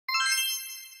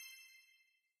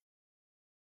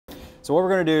So what we're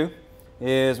going to do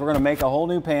is we're going to make a whole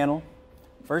new panel.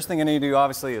 First thing I need to do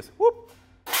obviously is whoop,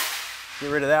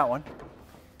 get rid of that one.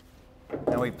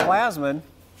 Now we've plasmid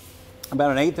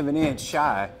about 1/8 of an inch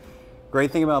shy.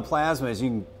 Great thing about plasma is you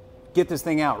can get this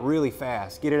thing out really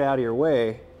fast, get it out of your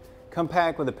way, come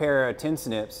back with a pair of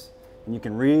tinsnips, and you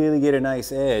can really get a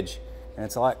nice edge. And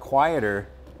it's a lot quieter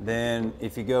than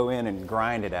if you go in and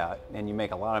grind it out, and you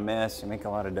make a lot of mess, you make a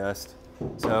lot of dust.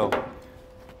 So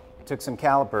took some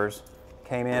calipers,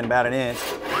 came in about 1 inch,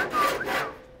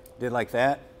 did like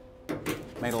that,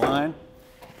 made a line.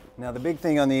 Now the big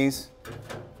thing on these,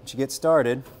 once you get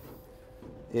started,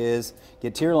 is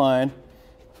get to your line.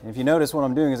 And if you notice, what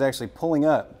I'm doing is actually pulling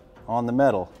up on the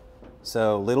metal.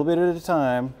 So a little bit at a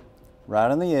time, right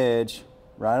on the edge,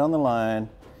 right on the line,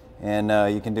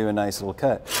 and you can do a nice little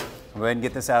cut. I'll go ahead and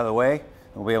get this out of the way,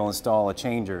 and we'll be able to install a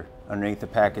changer underneath the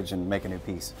package and make a new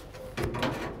piece.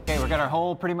 Okay, we've got our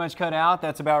hole pretty much cut out.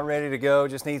 That's about ready to go,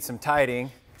 just needs some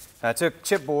tidying. I took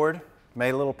chipboard,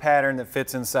 made a little pattern that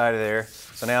fits inside of there.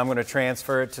 So now I'm going to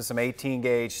transfer it to some 18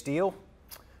 gauge steel.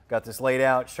 Got this laid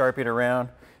out, sharpied around.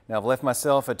 Now I've left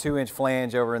myself a 2-inch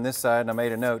flange over on this side, and I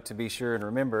made a note to be sure and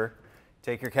remember,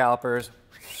 take your calipers,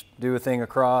 do a thing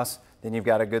across, then you've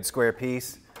got a good square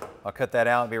piece. I'll cut that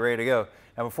out and be ready to go.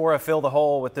 Now before I fill the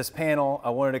hole with this panel, I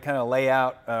wanted to kind of lay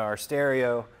out our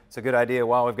stereo. It's a good idea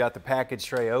while we've got the package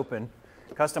tray open.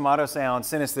 Custom Auto Sound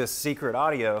sent us this secret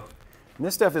audio. And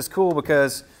this stuff is cool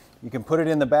because you can put it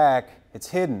in the back, it's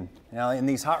hidden. Now in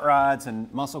these hot rods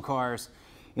and muscle cars,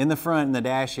 in the front in the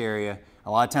dash area,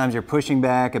 a lot of times you're pushing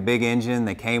back a big engine.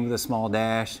 They came with a small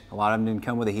dash. A lot of them didn't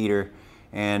come with a heater.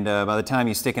 And by the time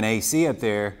you stick an AC up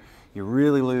there, you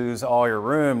really lose all your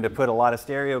room to put a lot of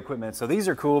stereo equipment. So these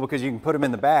are cool because you can put them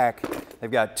in the back. They've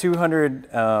got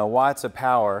 200 watts of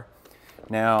power.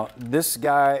 Now, this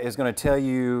guy is going to tell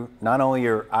you not only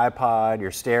your iPod,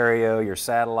 your stereo, your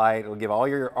satellite. It'll give all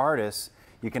your artists.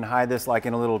 You can hide this like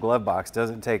in a little glove box.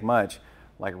 Doesn't take much.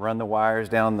 Like run the wires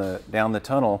down the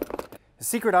tunnel. The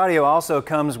secret audio also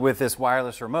comes with this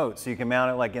wireless remote, so you can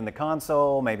mount it like in the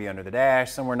console, maybe under the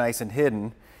dash, somewhere nice and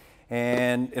hidden.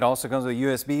 And it also comes with a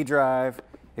USB drive.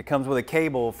 It comes with a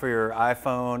cable for your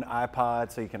iPhone,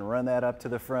 iPod, so you can run that up to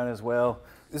the front as well.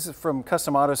 This is from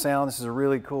Custom Auto Sound. This is a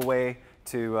really cool way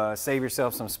to save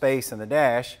yourself some space in the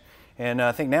dash. And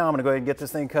I think now I'm gonna go ahead and get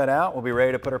this thing cut out. We'll be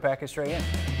ready to put our package tray in.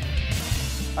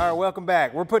 All right, welcome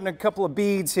back. We're putting a couple of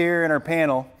beads here in our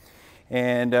panel.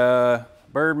 And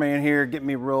Birdman here getting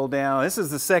me rolled down. This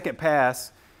is the second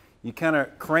pass. You kind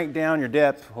of crank down your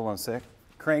depth. Hold on a sec.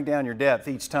 Crank down your depth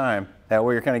each time. That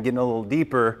way you're kind of getting a little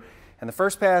deeper. And the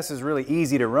first pass is really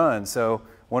easy to run. So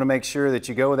want to make sure that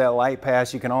you go with that light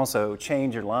pass. You can also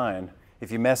change your line.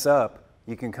 If you mess up,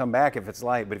 you can come back if it's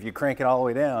light. But if you crank it all the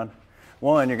way down,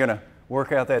 one, you're going to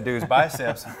work out that dude's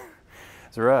biceps.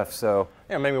 It's rough, so.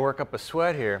 Yeah, made me work up a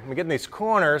sweat here. When we get in these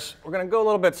corners, we're going to go a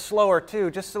little bit slower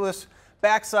too, just so this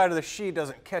backside of the sheet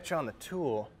doesn't catch on the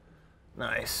tool.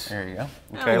 Nice. There you go.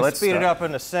 Okay, let's speed it up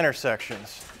in the center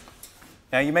sections.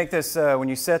 Now you make this, when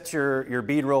you set your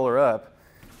bead roller up,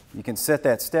 you can set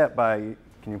that step by,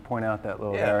 can you point out that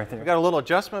little guy right there? We got a little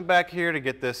adjustment back here to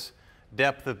get this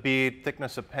depth of bead,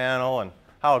 thickness of panel, and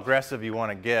how aggressive you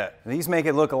want to get. These make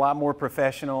it look a lot more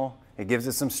professional. It gives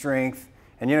it some strength.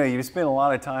 And you know, you spend a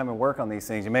lot of time and work on these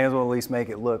things. You may as well at least make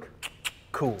it look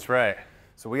cool. That's right.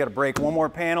 So we got to break one more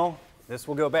panel. This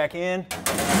will go back in,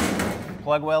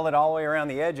 plug weld it all the way around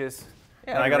the edges.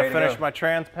 Yeah, and I got to finish my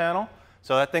trans panel.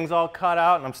 So that thing's all cut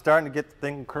out, and I'm starting to get the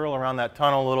thing curl around that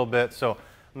tunnel a little bit. So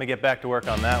let me get back to work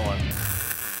on that one.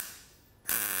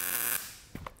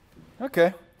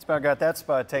 Okay, that's about got that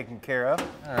spot taken care of.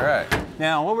 All right.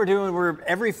 Now what we're doing,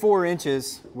 every 4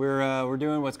 inches, we're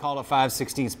doing what's called a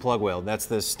 5/16 plug weld. That's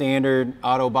the standard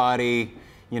auto body,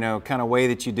 you know, kind of way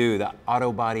that you do the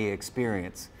auto body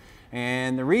experience.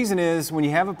 And the reason is when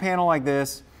you have a panel like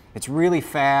this, it's really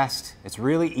fast, it's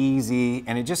really easy,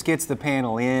 and it just gets the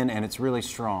panel in, and it's really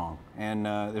strong. And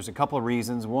there's a couple of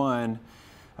reasons. One,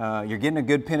 you're getting a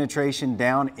good penetration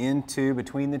down into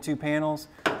between the two panels.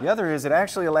 The other is it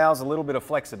actually allows a little bit of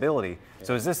flexibility.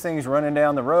 So as this thing's running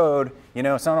down the road, you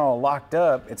know, it's not all locked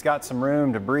up. It's got some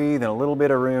room to breathe and a little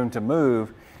bit of room to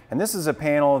move. And this is a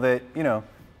panel that, you know,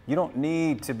 you don't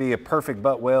need to be a perfect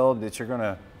butt weld that you're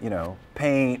gonna, you know,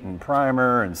 paint and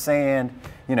primer and sand.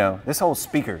 You know, this holds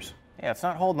speakers. Yeah, it's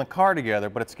not holding the car together,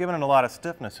 but it's giving it a lot of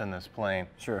stiffness in this plane.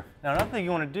 Sure. Now another thing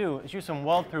you want to do is use some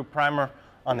weld-through primer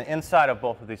on the inside of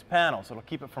both of these panels. It'll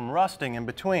keep it from rusting in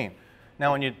between.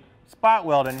 Now when you spot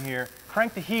weld in here,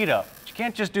 crank the heat up. But you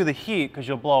can't just do the heat because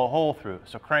you'll blow a hole through.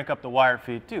 So crank up the wire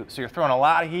feed too. So you're throwing a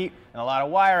lot of heat and a lot of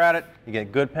wire at it. You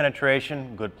get good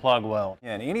penetration, good plug weld.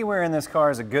 Yeah, and anywhere in this car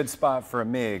is a good spot for a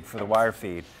MIG for the wire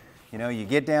feed. You know, you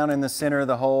get down in the center of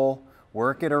the hole,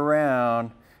 work it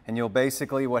around, and you'll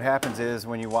basically, what happens is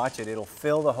when you watch it, it'll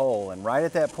fill the hole. And right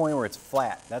at that point where it's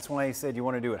flat, that's when I said you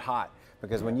want to do it hot.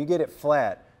 Because when you get it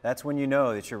flat, that's when you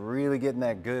know that you're really getting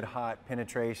that good hot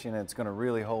penetration and it's going to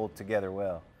really hold together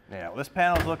well. Yeah, well, this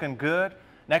panel's looking good.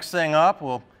 Next thing up,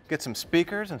 we'll get some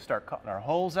speakers and start cutting our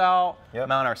holes out,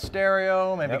 mount our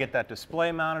stereo, maybe get that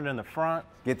display mounted in the front.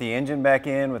 Get the engine back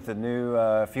in with the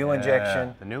new fuel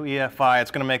injection. The new EFI,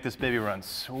 it's going to make this baby run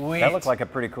sweet. That looks like a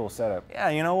pretty cool setup. Yeah,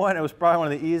 you know what? It was probably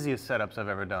one of the easiest setups I've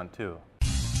ever done too.